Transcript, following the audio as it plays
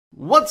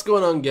What's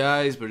going on,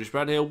 guys? British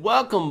Brad here.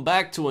 Welcome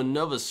back to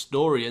another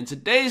story, and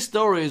today's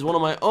story is one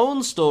of my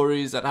own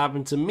stories that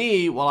happened to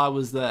me while I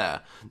was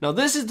there. Now,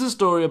 this is the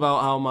story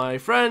about how my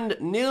friend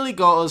nearly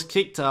got us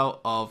kicked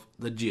out of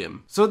the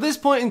gym. So at this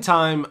point in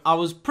time, I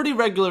was pretty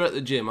regular at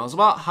the gym. I was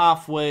about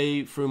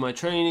halfway through my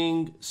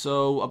training,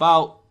 so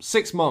about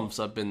 6 months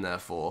I've been there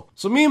for.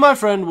 So me and my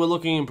friend were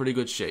looking in pretty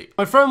good shape.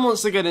 My friend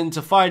wants to get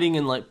into fighting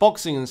and like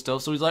boxing and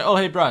stuff, so he's like, oh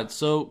hey Brad,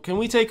 so can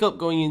we take up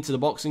going into the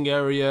boxing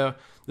area?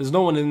 There's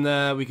no one in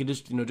there. We could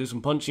just, do some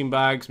punching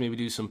bags, maybe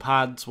do some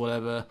pads,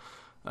 whatever,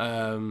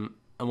 and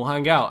we'll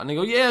hang out. And I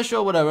go, yeah,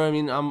 sure, whatever. I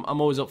mean, I'm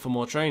always up for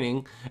more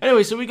training.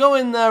 Anyway, so we go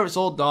in there. It's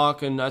all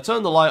dark, and I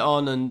turn the light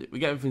on, and we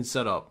get everything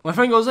set up. My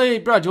friend goes, hey,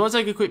 Brad, do you want to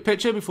take a quick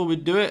picture before we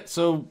do it?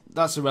 So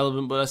that's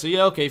irrelevant, but I say,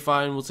 yeah, okay,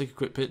 fine. We'll take a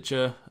quick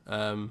picture.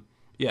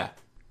 Yeah.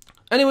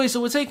 Anyway,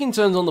 so we're taking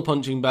turns on the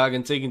punching bag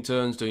and taking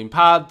turns doing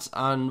pads,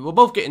 and we're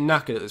both getting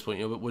knackered at this point,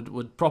 but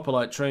we're proper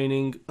like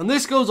training. And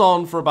this goes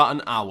on for about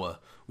an hour.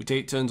 We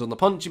take turns on the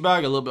punching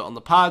bag, a little bit on the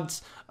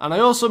pads, and I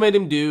also made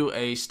him do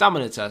a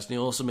stamina test, and he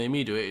also made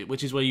me do it,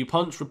 which is where you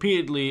punch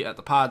repeatedly at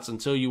the pads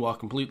until you are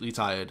completely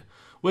tired,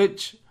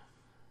 which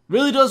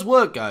really does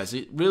work, guys.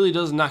 It really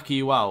does knacker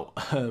you out.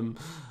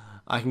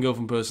 I can go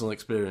from personal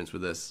experience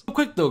with this.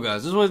 Quick though,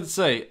 guys, just wanted to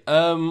say,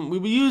 we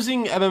were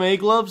using MMA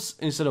gloves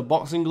instead of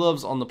boxing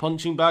gloves on the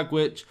punching bag,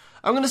 which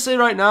I'm going to say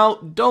right now,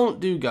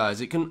 don't do,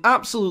 guys. It can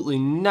absolutely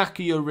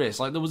knacker your wrist.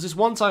 Like, there was this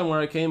one time where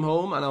I came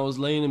home and I was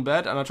laying in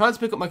bed and I tried to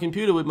pick up my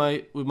computer with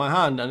my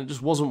hand and it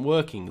just wasn't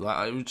working.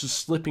 Like, it was just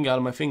slipping out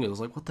of my fingers. I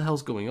was like, what the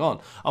hell's going on?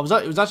 It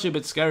was actually a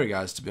bit scary,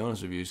 guys, to be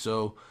honest with you.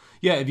 So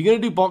yeah, if you're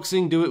going to do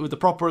boxing, do it with the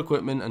proper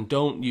equipment and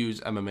don't use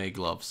MMA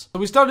gloves.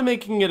 So we started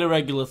making it a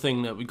regular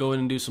thing that we go in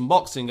and do some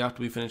boxing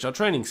after we finish our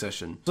training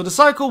session. So the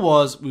cycle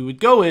was, we would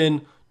go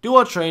in, do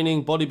our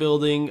training,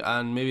 bodybuilding,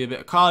 and maybe a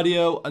bit of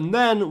cardio, and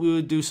then we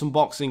would do some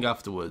boxing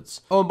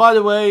afterwards. Oh, and by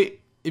the way,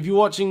 if you're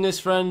watching this,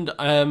 friend,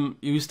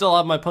 you still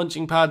have my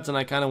punching pads and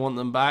I kind of want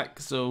them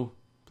back, so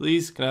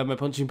please, can I have my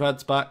punching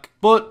pads back?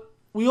 But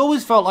we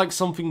always felt like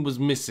something was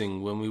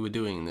missing when we were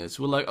doing this.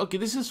 We're like, okay,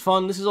 this is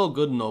fun, this is all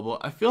good and all,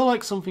 but I feel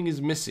like something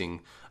is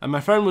missing. And my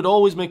friend would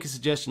always make a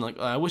suggestion like,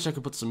 I wish I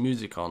could put some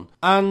music on.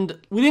 And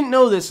we didn't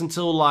know this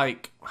until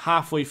like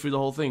halfway through the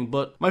whole thing,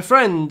 but my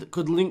friend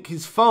could link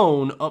his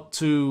phone up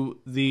to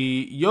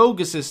the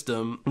yoga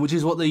system, which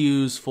is what they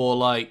use for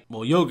like,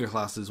 well, yoga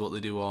classes, what they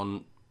do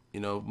on,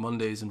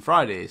 Mondays and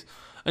Fridays.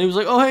 And he was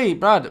like, oh, hey,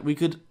 Brad,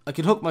 I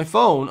could hook my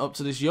phone up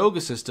to this yoga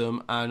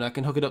system and I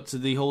can hook it up to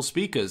the whole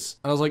speakers.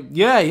 And I was like,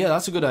 yeah,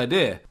 that's a good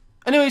idea.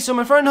 Anyway, so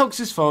my friend hooks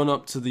his phone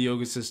up to the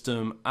yoga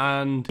system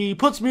and he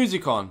puts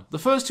music on. The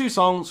first 2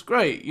 songs,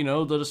 great,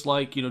 they're just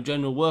like,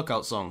 general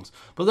workout songs.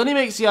 But then he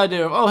makes the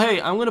idea of, oh, hey,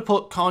 I'm going to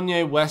put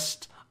Kanye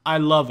West, I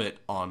Love It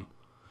on.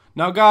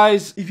 Now,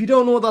 guys, if you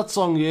don't know what that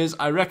song is,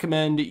 I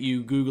recommend that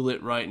you Google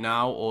it right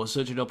now or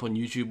search it up on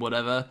YouTube,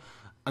 whatever.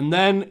 And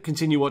then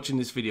continue watching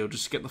this video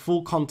just to get the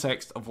full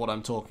context of what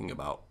I'm talking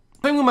about.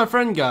 The thing with my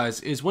friend, guys,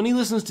 is when he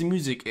listens to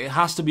music, it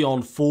has to be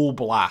on full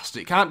blast.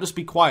 It can't just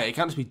be quiet. It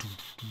can't just be...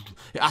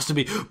 It has to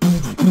be... It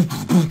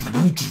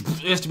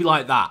has to be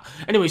like that.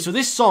 Anyway, so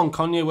this song,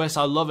 Kanye West,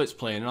 I Love It's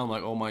playing, and I'm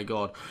like, oh my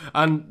god.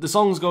 And the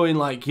song's going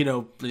like,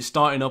 it's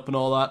starting up and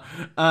all that.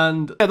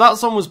 And yeah, that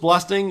song was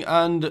blasting,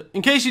 and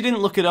in case you didn't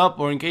look it up,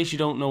 or in case you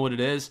don't know what it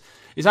is,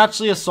 it's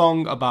actually a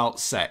song about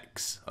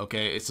sex,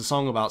 okay? It's a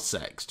song about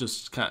sex,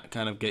 just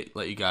kind of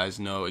let you guys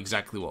know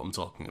exactly what I'm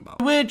talking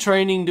about. We're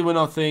training, doing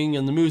our thing,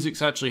 and the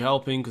music's actually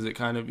helping because it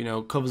kind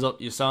of, covers up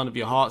your sound of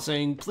your heart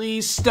saying,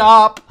 please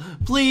stop,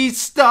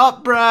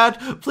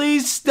 Brad,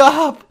 please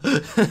stop.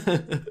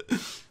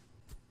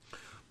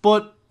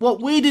 But what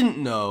we didn't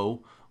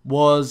know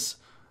was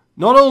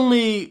not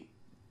only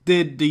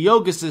did the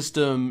yoga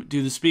system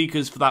do the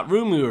speakers for that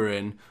room we were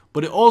in,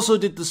 but it also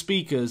did the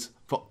speakers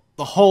for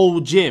the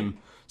whole gym.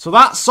 So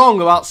that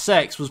song about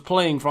sex was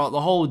playing throughout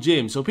the whole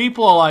gym. So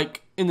people are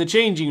like in the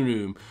changing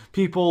room,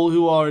 people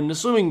who are in the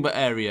swimming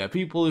area,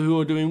 people who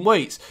are doing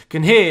weights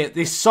can hear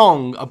this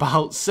song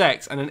about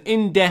sex and an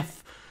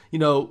in-depth,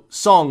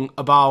 song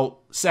about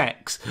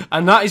sex.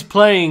 And that is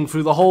playing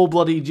through the whole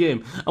bloody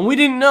gym. And we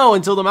didn't know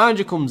until the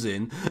manager comes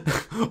in,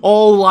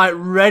 all like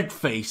red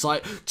face,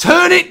 like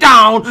turn it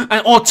down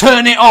or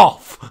turn it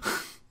off.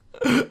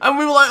 And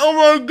we were like,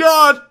 oh my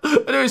god.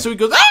 Anyway, so he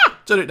goes,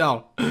 turn it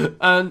down.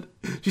 And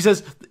she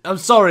says, I'm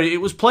sorry,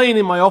 it was playing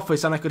in my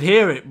office and I could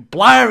hear it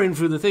blaring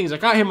through the things. I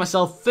can't hear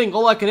myself think.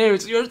 All I can hear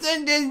is,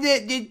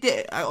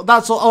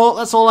 that's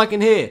all I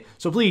can hear.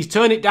 So please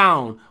turn it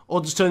down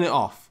or just turn it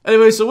off.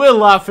 Anyway, so we're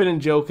laughing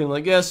and joking,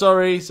 like, yeah,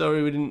 sorry,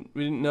 we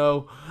didn't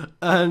know.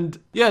 And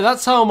yeah,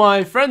 that's how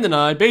my friend and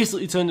I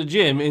basically turned the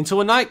gym into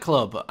a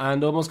nightclub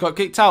and almost got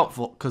kicked out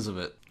because of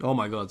it. Oh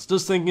my god,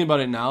 just thinking about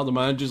it now, the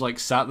manager's like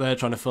sat there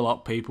trying to fill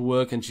out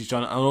paperwork and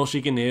and all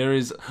she can hear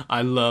is,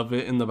 I love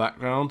it in the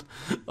background.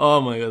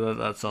 Oh my god,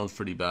 that sounds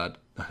pretty bad.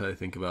 I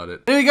think about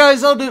it. Anyway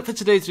guys, that'll do it for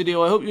today's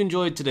video. I hope you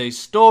enjoyed today's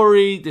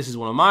story. This is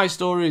one of my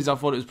stories. I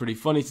thought it was pretty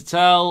funny to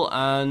tell.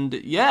 And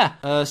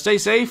yeah, stay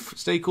safe,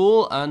 stay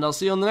cool, and I'll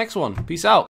see you on the next one. Peace out.